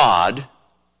as God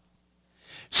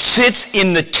sits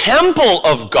in the temple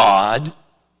of God,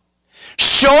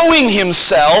 showing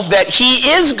himself that he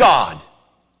is God.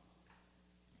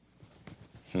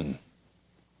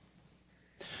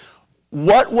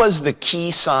 What was the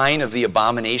key sign of the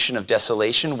abomination of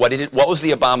desolation? What was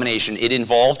the abomination? It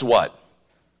involved what?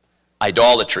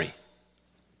 Idolatry.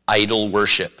 Idol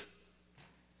worship.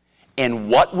 And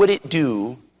what would it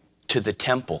do to the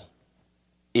temple?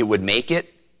 It would make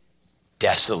it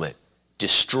desolate,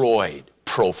 destroyed,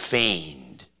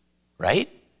 profaned. Right?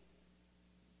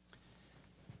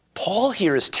 Paul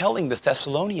here is telling the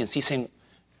Thessalonians, he's saying,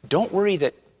 don't worry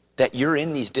that you're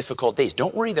in these difficult days.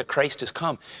 Don't worry that Christ has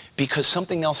come, because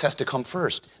something else has to come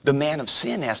first. The man of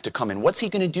sin has to come in. What's he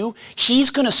going to do?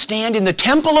 He's going to stand in the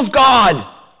temple of God.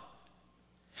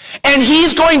 And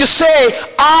he's going to say,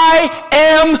 I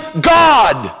am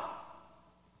God.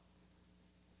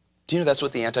 Do you know that's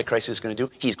what the Antichrist is going to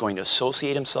do? He's going to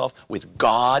associate himself with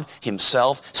God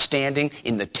himself, standing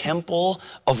in the temple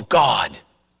of God.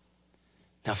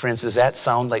 Now, friends, does that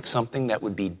sound like something that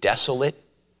would be desolate,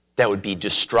 that would be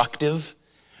destructive,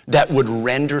 that would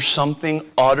render something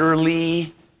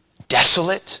utterly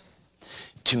desolate?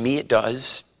 To me, it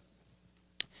does.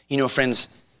 You know,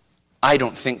 friends, I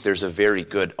don't think there's a very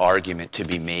good argument to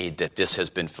be made that this has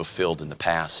been fulfilled in the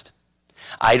past.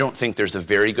 I don't think there's a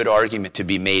very good argument to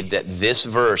be made that this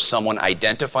verse, someone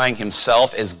identifying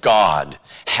himself as God,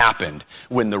 happened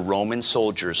when the Roman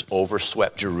soldiers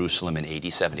overswept Jerusalem in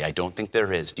AD 70. I don't think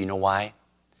there is. Do you know why?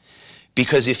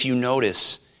 Because if you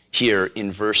notice here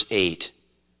in verse 8,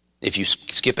 if you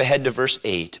skip ahead to verse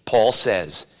 8, Paul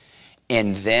says,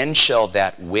 "And then shall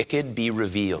that wicked be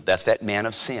revealed." That's that man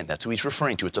of sin. That's who he's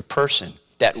referring to. It's a person.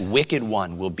 That wicked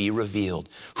one will be revealed,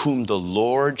 whom the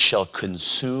Lord shall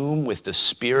consume with the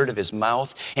spirit of his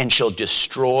mouth and shall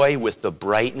destroy with the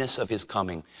brightness of his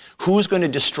coming. Who's going to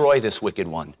destroy this wicked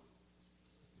one?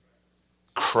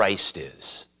 Christ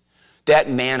is. That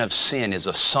man of sin is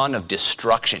a son of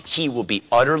destruction. He will be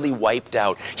utterly wiped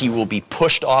out. He will be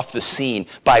pushed off the scene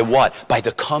by what? By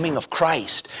the coming of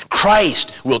Christ.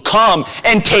 Christ will come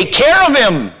and take care of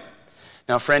him.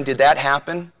 Now, friend, did that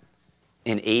happen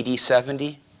in AD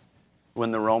 70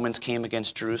 when the Romans came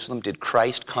against Jerusalem? Did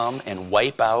Christ come and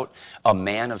wipe out a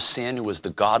man of sin who was the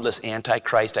godless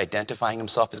Antichrist identifying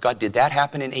himself as God? Did that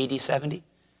happen in AD 70?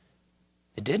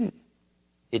 It didn't.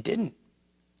 It didn't.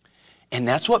 And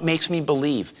that's what makes me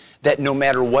believe that no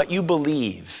matter what you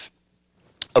believe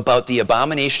about the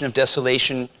abomination of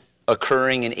desolation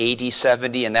occurring in AD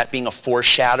 70 and that being a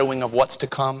foreshadowing of what's to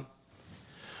come,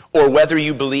 or whether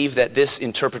you believe that this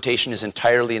interpretation is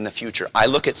entirely in the future, I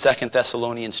look at 2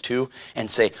 Thessalonians 2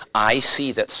 and say, I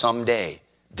see that someday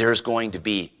there's going to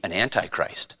be an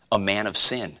Antichrist, a man of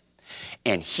sin,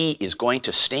 and he is going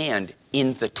to stand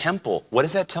in the temple. What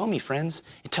does that tell me, friends?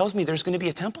 It tells me there's going to be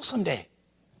a temple someday.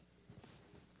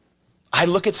 I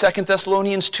look at 2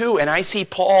 Thessalonians 2 and I see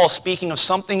Paul speaking of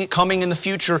something coming in the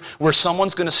future where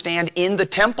someone's going to stand in the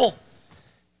temple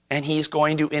and he's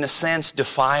going to, in a sense,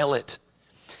 defile it.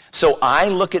 So I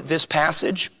look at this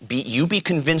passage, you be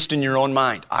convinced in your own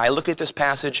mind. I look at this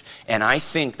passage and I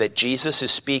think that Jesus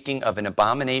is speaking of an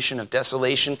abomination of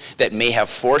desolation that may have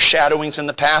foreshadowings in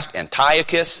the past,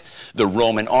 Antiochus, the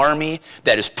Roman army,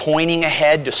 that is pointing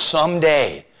ahead to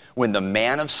someday when the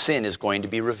man of sin is going to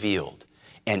be revealed.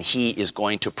 And he is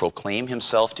going to proclaim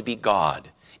himself to be God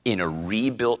in a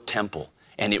rebuilt temple.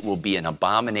 And it will be an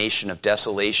abomination of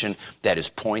desolation that is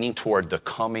pointing toward the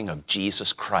coming of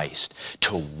Jesus Christ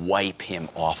to wipe him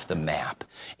off the map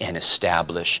and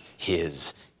establish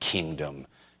his kingdom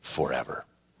forever.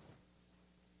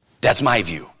 That's my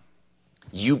view.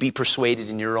 You be persuaded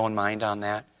in your own mind on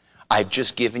that. I've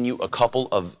just given you a couple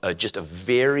of just a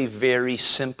very, very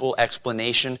simple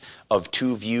explanation of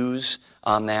two views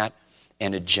on that,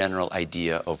 and a general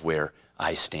idea of where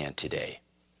I stand today.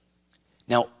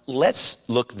 Now, let's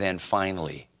look then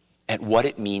finally at what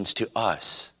it means to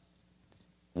us.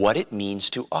 What it means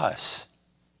to us.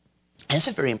 And it's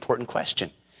a very important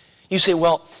question. You say,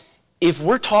 well, if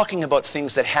we're talking about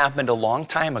things that happened a long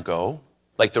time ago,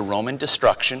 like the Roman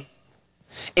destruction,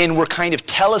 and we're kind of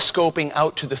telescoping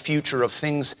out to the future of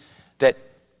things that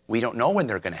we don't know when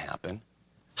they're going to happen,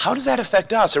 how does that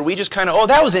affect us? Are we just kind of, oh,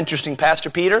 that was interesting,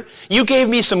 Pastor Peter. You gave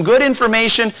me some good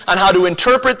information on how to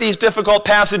interpret these difficult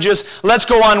passages. Let's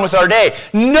go on with our day.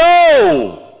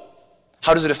 No!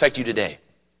 How does it affect you today?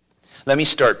 Let me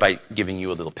start by giving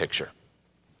you a little picture.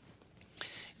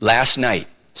 Last night,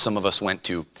 some of us went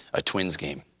to a Twins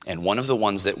game, and one of the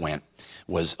ones that went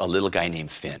was a little guy named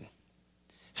Finn.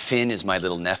 Finn is my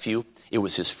little nephew. It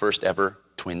was his first ever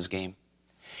Twins game.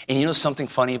 And you know something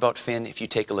funny about Finn? If you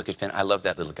take a look at Finn, I love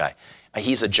that little guy.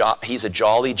 He's a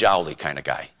jolly, jowly kind of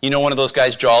guy. You know one of those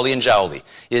guys, jolly and jowly.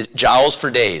 Jowls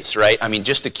for days, right? I mean,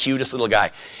 just the cutest little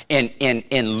guy. And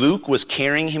Luke was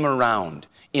carrying him around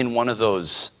in one of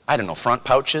those, I don't know, front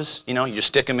pouches. You know, you just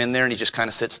stick him in there and he just kind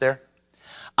of sits there.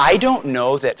 I don't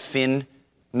know that Finn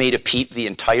made a peep the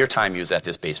entire time he was at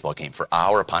this baseball game for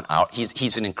hour upon hour.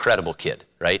 He's an incredible kid,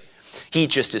 right? He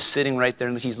just is sitting right there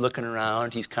and he's looking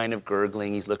around. He's kind of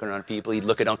gurgling. He's looking around people. He'd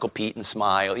look at Uncle Pete and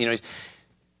smile. You know,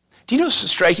 do you know what's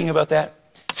striking about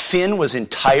that? Finn was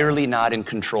entirely not in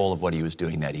control of what he was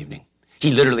doing that evening.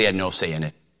 He literally had no say in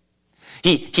it.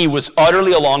 He was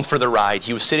utterly along for the ride.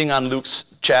 He was sitting on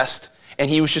Luke's chest and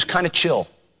he was just kind of chill.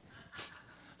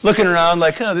 Looking around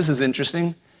like, oh, this is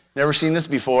interesting. Never seen this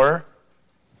before.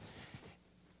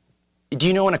 Do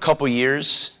you know in a couple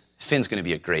years, Finn's going to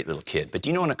be a great little kid, but do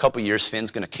you know in a couple years Finn's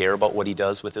going to care about what he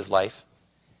does with his life?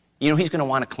 You know, he's going to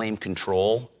want to claim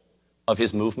control of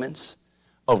his movements,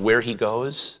 of where he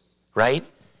goes, right?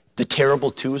 The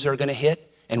terrible twos are going to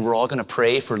hit, and we're all going to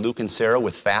pray for Luke and Sarah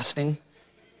with fasting?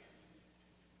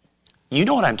 You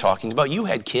know what I'm talking about. You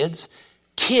had kids.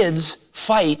 Kids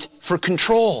fight for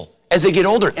control as they get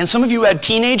older. And some of you had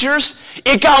teenagers.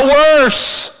 It got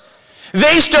worse.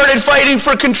 They started fighting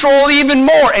for control even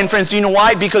more. And friends, do you know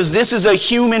why? Because this is a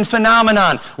human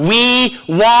phenomenon. We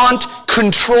want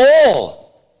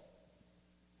control.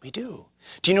 We do.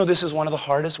 Do you know this is one of the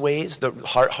hardest ways, the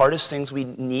hardest things we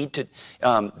need to,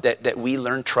 that we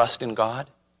learn trust in God?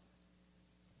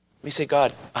 We say,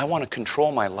 God, I want to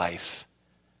control my life.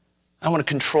 I want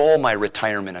to control my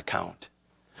retirement account.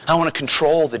 I want to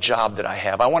control the job that I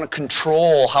have. I want to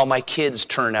control how my kids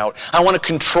turn out. I want to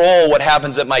control what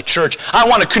happens at my church. I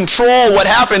want to control what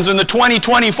happens in the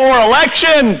 2024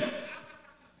 election.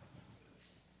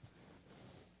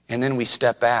 And then we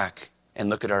step back and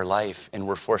look at our life, and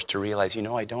we're forced to realize,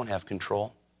 I don't have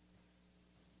control.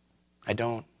 I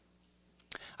don't.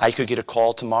 I could get a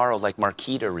call tomorrow like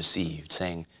Marquita received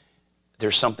saying,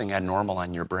 there's something abnormal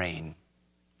on your brain,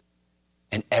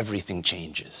 and everything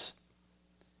changes.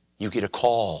 You get a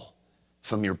call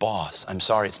from your boss. I'm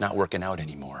sorry, it's not working out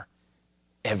anymore.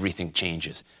 Everything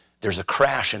changes. There's a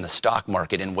crash in the stock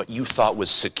market, and what you thought was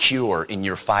secure in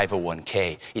your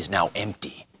 501k is now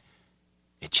empty.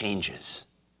 It changes.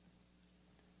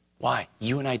 Why?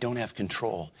 You and I don't have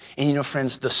control. And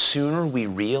friends, the sooner we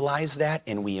realize that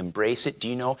and we embrace it, do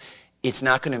you know, it's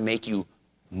not going to make you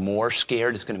more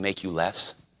scared, it's going to make you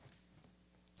less.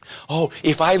 Oh,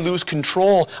 if I lose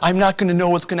control, I'm not going to know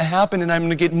what's going to happen and I'm going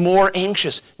to get more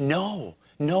anxious. No,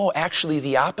 actually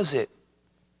the opposite.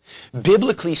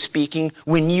 Biblically speaking,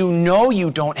 when you know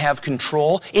you don't have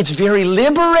control, it's very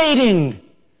liberating.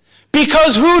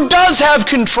 Because who does have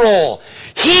control?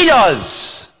 He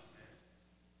does.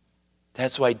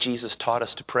 That's why Jesus taught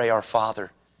us to pray, Our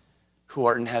Father, who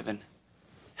art in heaven,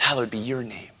 hallowed be your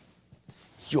name.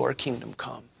 Your kingdom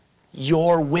come.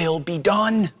 Your will be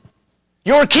done.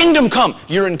 Your kingdom come.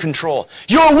 You're in control.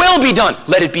 Your will be done.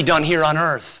 Let it be done here on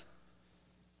earth.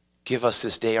 Give us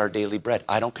this day our daily bread.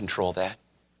 I don't control that.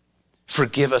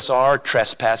 Forgive us our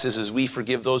trespasses as we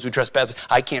forgive those who trespass.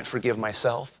 I can't forgive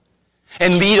myself.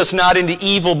 And lead us not into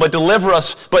evil, but deliver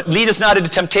us. But lead us not into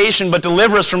temptation, but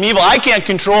deliver us from evil. I can't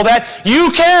control that. You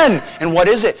can. And what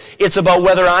is it? It's about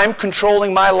whether I'm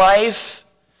controlling my life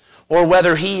or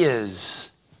whether He is.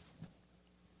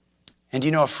 And do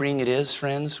you know how freeing it is,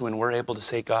 friends, when we're able to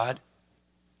say, God,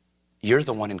 you're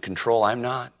the one in control, I'm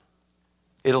not.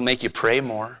 It'll make you pray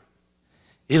more.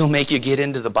 It'll make you get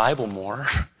into the Bible more.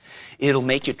 It'll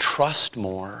make you trust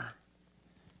more.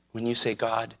 When you say,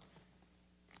 God,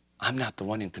 I'm not the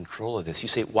one in control of this. You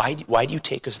say, why do you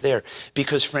take us there?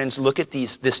 Because, friends, look at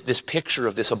this picture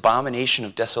of this abomination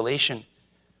of desolation.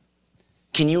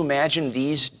 Can you imagine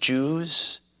these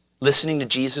Jews listening to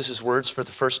Jesus' words for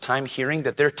the first time, hearing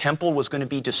that their temple was going to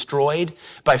be destroyed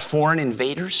by foreign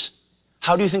invaders?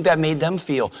 How do you think that made them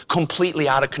feel? Completely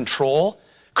out of control?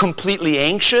 Completely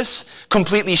anxious?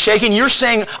 Completely shaken? You're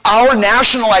saying our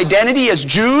national identity as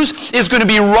Jews is going to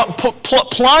be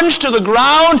plunged to the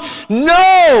ground?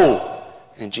 No!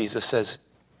 And Jesus says,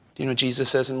 do you know what Jesus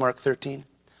says in Mark 13?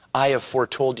 I have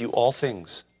foretold you all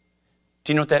things.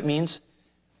 Do you know what that means?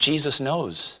 Jesus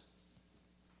knows.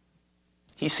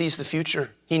 He sees the future.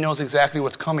 He knows exactly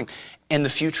what's coming. And the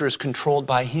future is controlled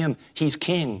by Him. He's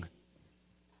king.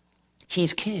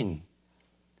 He's king.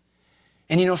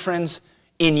 And friends,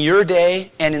 in your day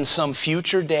and in some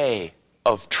future day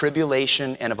of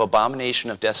tribulation and of abomination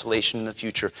of desolation in the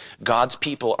future, God's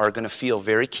people are going to feel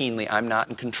very keenly, I'm not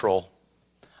in control.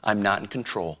 I'm not in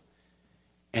control.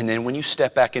 And then when you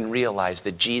step back and realize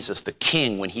that Jesus, the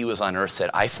king, when He was on earth,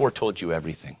 said, I foretold you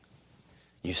everything.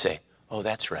 You say, oh,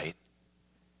 that's right.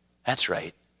 That's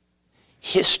right.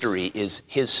 History is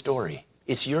His story.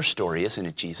 It's your story, isn't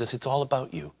it, Jesus? It's all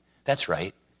about you. That's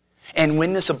right. And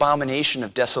when this abomination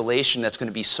of desolation that's going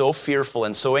to be so fearful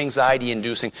and so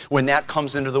anxiety-inducing, when that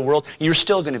comes into the world, you're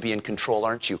still going to be in control,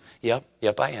 aren't you? Yep,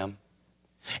 I am.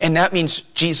 And that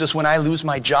means, Jesus, when I lose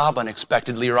my job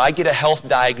unexpectedly, or I get a health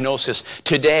diagnosis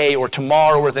today or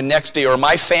tomorrow or the next day, or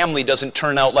my family doesn't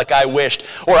turn out like I wished,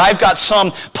 or I've got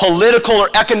some political or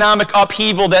economic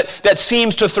upheaval that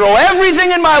seems to throw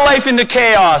everything in my life into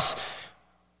chaos,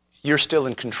 you're still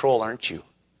in control, aren't you?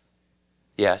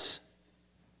 Yes.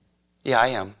 Yeah, I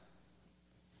am.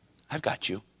 I've got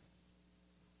you.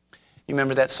 You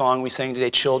remember that song we sang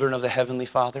today, Children of the Heavenly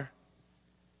Father?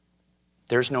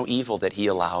 There's no evil that He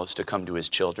allows to come to His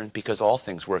children, because all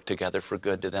things work together for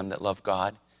good to them that love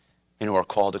God and who are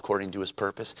called according to His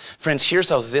purpose. Friends, here's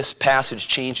how this passage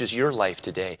changes your life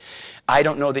today. I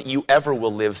don't know that you ever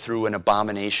will live through an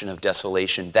abomination of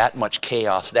desolation, that much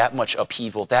chaos, that much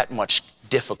upheaval, that much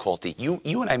difficulty. You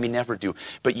and I may never do,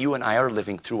 but you and I are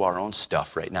living through our own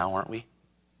stuff right now, aren't we?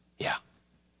 Yeah.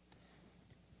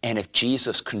 And if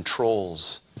Jesus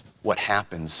controls what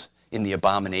happens in the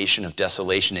abomination of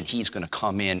desolation, and he's going to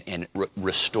come in and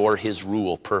restore his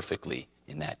rule perfectly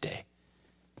in that day,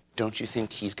 don't you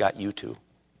think he's got you too?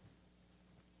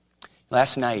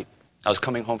 Last night, I was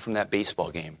coming home from that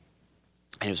baseball game,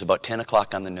 and it was about 10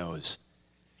 o'clock on the nose,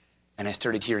 and I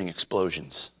started hearing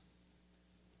explosions.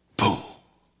 Boom,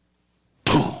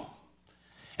 boom.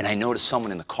 And I noticed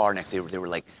someone in the car next, they were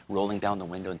like rolling down the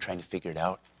window and trying to figure it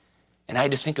out. And I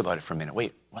had to think about it for a minute.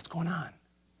 Wait, what's going on?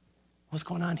 What's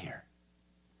going on here?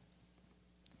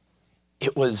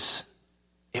 It was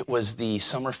the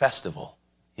summer festival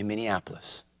in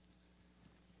Minneapolis.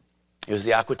 It was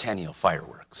the Aquatennial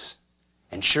fireworks.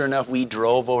 And sure enough, we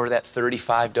drove over that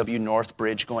 35W North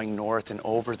Bridge going north and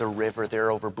over the river there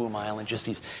over Boom Island, just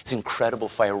this incredible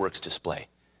fireworks display.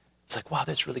 It's like, wow,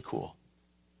 that's really cool.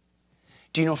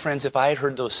 Do you know, friends, if I had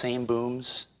heard those same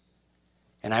booms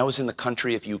and I was in the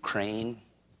country of Ukraine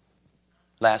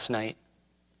last night,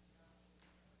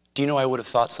 do you know I would have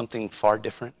thought something far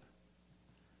different?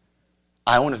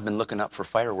 I wouldn't have been looking up for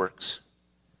fireworks.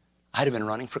 I'd have been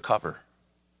running for cover.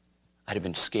 I'd have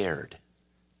been scared.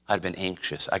 I'd have been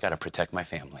anxious. I got to protect my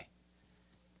family.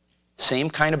 Same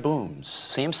kind of booms,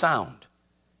 same sound.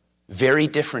 Very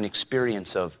different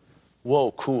experience of,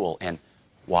 whoa, cool, and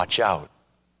watch out.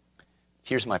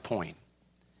 Here's my point.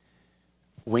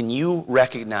 When you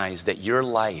recognize that your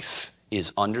life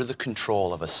is under the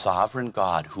control of a sovereign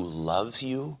God who loves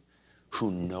you,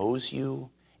 who knows you,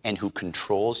 and who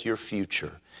controls your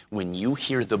future, when you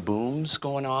hear the booms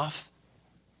going off,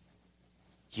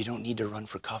 you don't need to run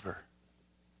for cover.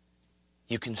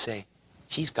 You can say,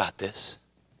 he's got this.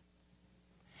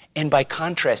 And by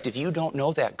contrast, if you don't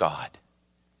know that God,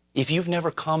 if you've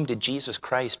never come to Jesus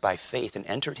Christ by faith and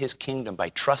entered his kingdom by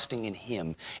trusting in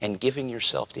him and giving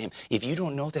yourself to him, if you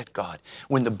don't know that God,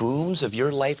 when the booms of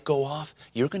your life go off,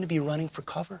 you're going to be running for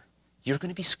cover. You're going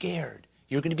to be scared.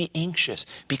 You're going to be anxious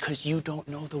because you don't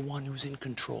know the one who's in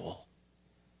control.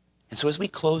 And so as we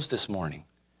close this morning,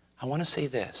 I want to say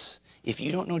this. If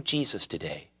you don't know Jesus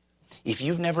today, if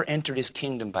you've never entered his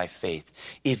kingdom by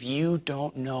faith, if you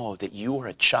don't know that you are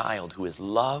a child who is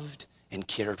loved and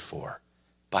cared for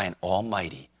by an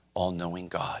almighty, all-knowing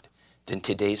God, then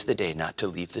today's the day not to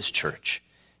leave this church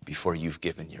before you've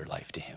given your life to him.